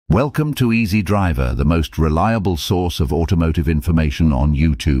Welcome to Easy Driver, the most reliable source of automotive information on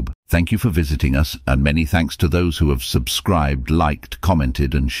YouTube. Thank you for visiting us, and many thanks to those who have subscribed, liked,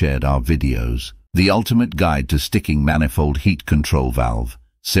 commented and shared our videos. The ultimate guide to sticking manifold heat control valve: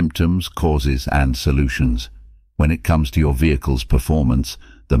 symptoms, causes and solutions. When it comes to your vehicle's performance,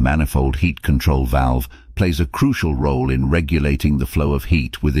 the manifold heat control valve plays a crucial role in regulating the flow of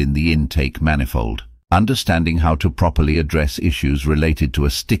heat within the intake manifold. Understanding how to properly address issues related to a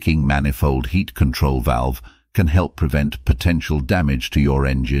sticking manifold heat control valve can help prevent potential damage to your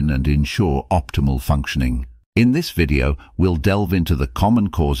engine and ensure optimal functioning. In this video, we'll delve into the common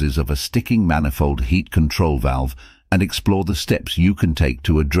causes of a sticking manifold heat control valve and explore the steps you can take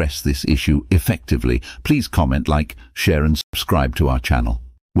to address this issue effectively. Please comment, like, share and subscribe to our channel.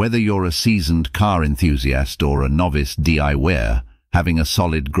 Whether you're a seasoned car enthusiast or a novice DIYer, having a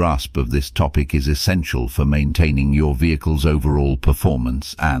solid grasp of this topic is essential for maintaining your vehicle's overall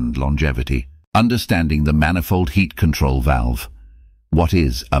performance and longevity. Understanding the manifold heat control valve. What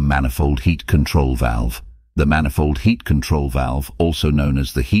is a manifold heat control valve? The manifold heat control valve, also known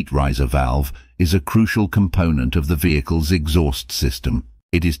as the heat riser valve, is a crucial component of the vehicle's exhaust system.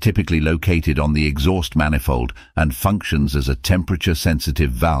 It is typically located on the exhaust manifold and functions as a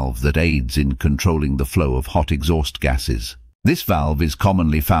temperature-sensitive valve that aids in controlling the flow of hot exhaust gases. This valve is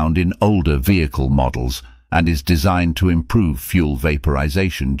commonly found in older vehicle models and is designed to improve fuel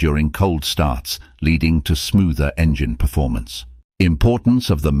vaporization during cold starts, leading to smoother engine performance.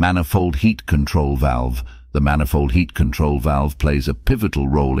 Importance of the manifold heat control valve. The manifold heat control valve plays a pivotal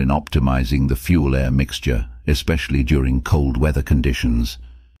role in optimizing the fuel-air mixture, especially during cold weather conditions.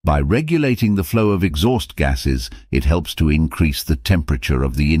 By regulating the flow of exhaust gases, it helps to increase the temperature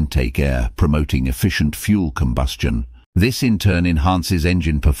of the intake air, promoting efficient fuel combustion. This in turn enhances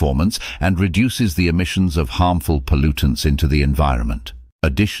engine performance and reduces the emissions of harmful pollutants into the environment.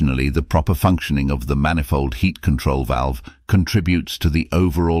 Additionally, the proper functioning of the manifold heat control valve contributes to the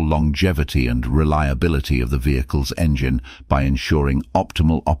overall longevity and reliability of the vehicle's engine by ensuring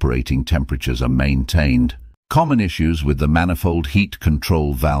optimal operating temperatures are maintained. Common issues with the manifold heat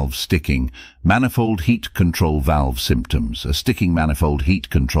control valve sticking. Manifold heat control valve symptoms. A sticking manifold heat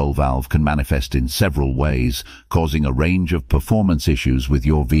control valve can manifest in several ways, causing a range of performance issues with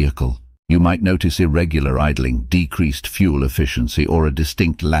your vehicle. You might notice irregular idling, decreased fuel efficiency, or a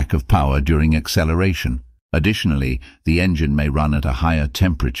distinct lack of power during acceleration. Additionally, the engine may run at a higher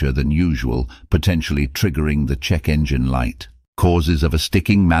temperature than usual, potentially triggering the check engine light. Causes of a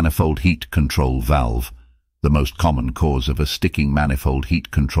sticking manifold heat control valve. The most common cause of a sticking manifold heat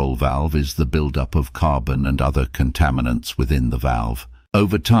control valve is the buildup of carbon and other contaminants within the valve.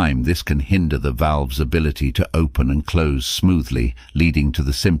 Over time, this can hinder the valve's ability to open and close smoothly, leading to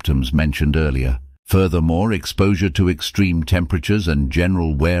the symptoms mentioned earlier. Furthermore, exposure to extreme temperatures and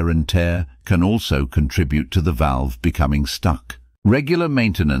general wear and tear can also contribute to the valve becoming stuck. Regular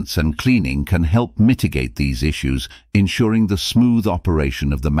maintenance and cleaning can help mitigate these issues, ensuring the smooth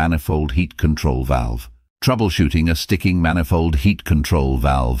operation of the manifold heat control valve. Troubleshooting a sticking manifold heat control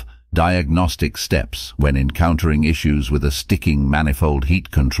valve. Diagnostic steps when encountering issues with a sticking manifold heat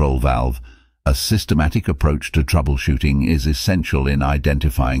control valve. A systematic approach to troubleshooting is essential in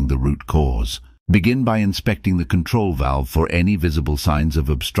identifying the root cause. Begin by inspecting the control valve for any visible signs of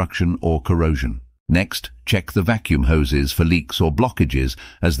obstruction or corrosion. Next, check the vacuum hoses for leaks or blockages,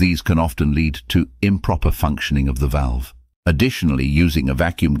 as these can often lead to improper functioning of the valve. Additionally, using a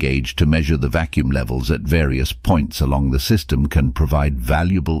vacuum gauge to measure the vacuum levels at various points along the system can provide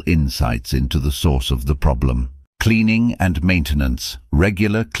valuable insights into the source of the problem. Cleaning and maintenance.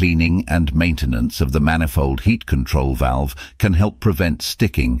 Regular cleaning and maintenance of the manifold heat control valve can help prevent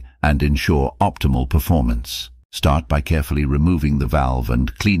sticking and ensure optimal performance. Start by carefully removing the valve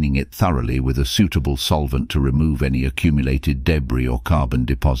and cleaning it thoroughly with a suitable solvent to remove any accumulated debris or carbon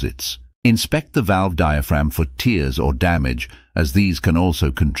deposits. Inspect the valve diaphragm for tears or damage, as these can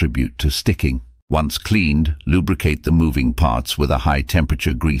also contribute to sticking. Once cleaned, lubricate the moving parts with a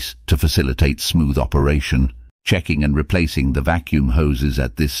high-temperature grease to facilitate smooth operation. Checking and replacing the vacuum hoses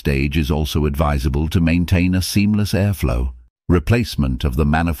at this stage is also advisable to maintain a seamless airflow. Replacement of the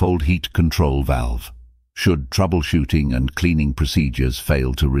manifold heat control valve. Should troubleshooting and cleaning procedures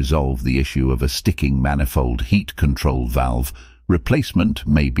fail to resolve the issue of a sticking manifold heat control valve, replacement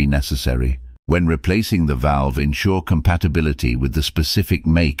may be necessary. When replacing the valve, ensure compatibility with the specific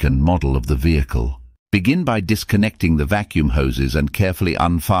make and model of the vehicle. Begin by disconnecting the vacuum hoses and carefully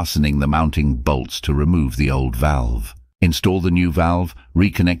unfastening the mounting bolts to remove the old valve. Install the new valve,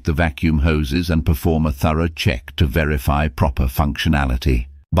 reconnect the vacuum hoses and perform a thorough check to verify proper functionality.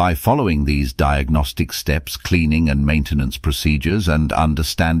 By following these diagnostic steps, cleaning and maintenance procedures, and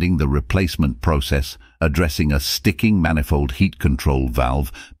understanding the replacement process, addressing a sticking manifold heat control valve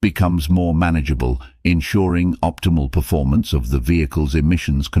becomes more manageable, ensuring optimal performance of the vehicle's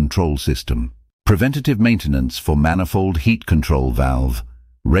emissions control system. Preventative maintenance for manifold heat control valve.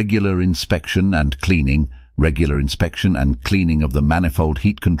 Regular inspection and cleaning. Regular inspection and cleaning of the manifold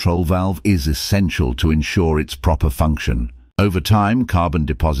heat control valve is essential to ensure its proper function. Over time, carbon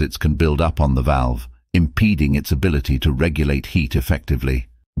deposits can build up on the valve, impeding its ability to regulate heat effectively.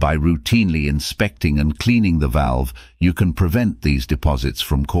 By routinely inspecting and cleaning the valve, you can prevent these deposits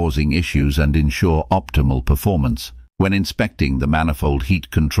from causing issues and ensure optimal performance. When inspecting the manifold heat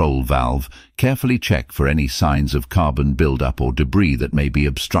control valve, carefully check for any signs of carbon buildup or debris that may be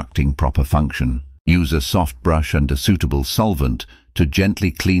obstructing proper function. Use a soft brush and a suitable solvent to gently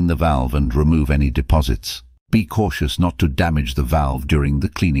clean the valve and remove any deposits. Be cautious not to damage the valve during the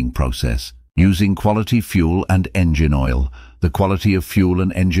cleaning process. Using quality fuel and engine oil. The quality of fuel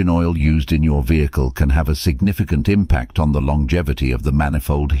and engine oil used in your vehicle can have a significant impact on the longevity of the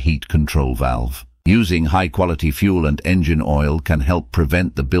manifold heat control valve. Using high-quality fuel and engine oil can help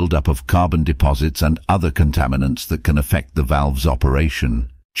prevent the buildup of carbon deposits and other contaminants that can affect the valve's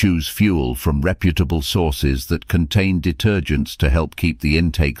operation. Choose fuel from reputable sources that contain detergents to help keep the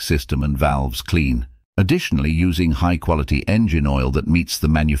intake system and valves clean. Additionally, using high-quality engine oil that meets the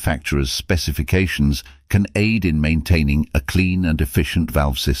manufacturer's specifications can aid in maintaining a clean and efficient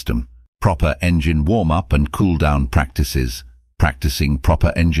valve system. Proper engine warm-up and cool-down practices. Practicing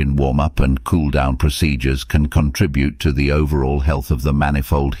proper engine warm-up and cool-down procedures can contribute to the overall health of the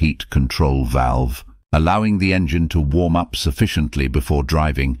manifold heat control valve. Allowing the engine to warm up sufficiently before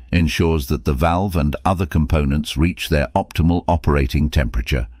driving ensures that the valve and other components reach their optimal operating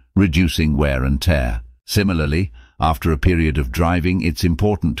temperature, reducing wear and tear. Similarly, after a period of driving, it's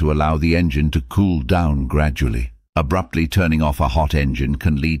important to allow the engine to cool down gradually. Abruptly turning off a hot engine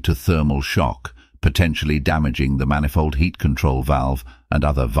can lead to thermal shock, potentially damaging the manifold heat control valve and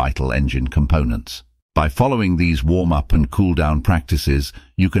other vital engine components. By following these warm-up and cool-down practices,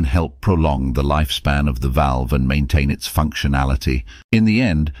 you can help prolong the lifespan of the valve and maintain its functionality. In the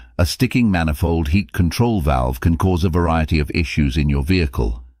end, a sticking manifold heat control valve can cause a variety of issues in your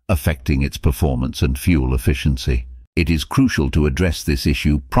vehicle, affecting its performance and fuel efficiency. It is crucial to address this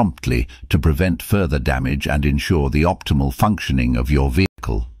issue promptly to prevent further damage and ensure the optimal functioning of your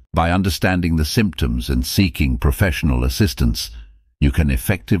vehicle. By understanding the symptoms and seeking professional assistance, you can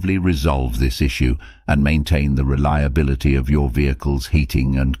effectively resolve this issue and maintain the reliability of your vehicle's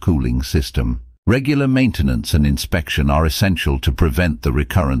heating and cooling system. Regular maintenance and inspection are essential to prevent the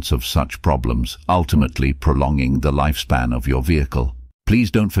recurrence of such problems, ultimately prolonging the lifespan of your vehicle.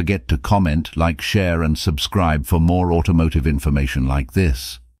 Please don't forget to comment, like, share and subscribe for more automotive information like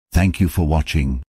this. Thank you for watching.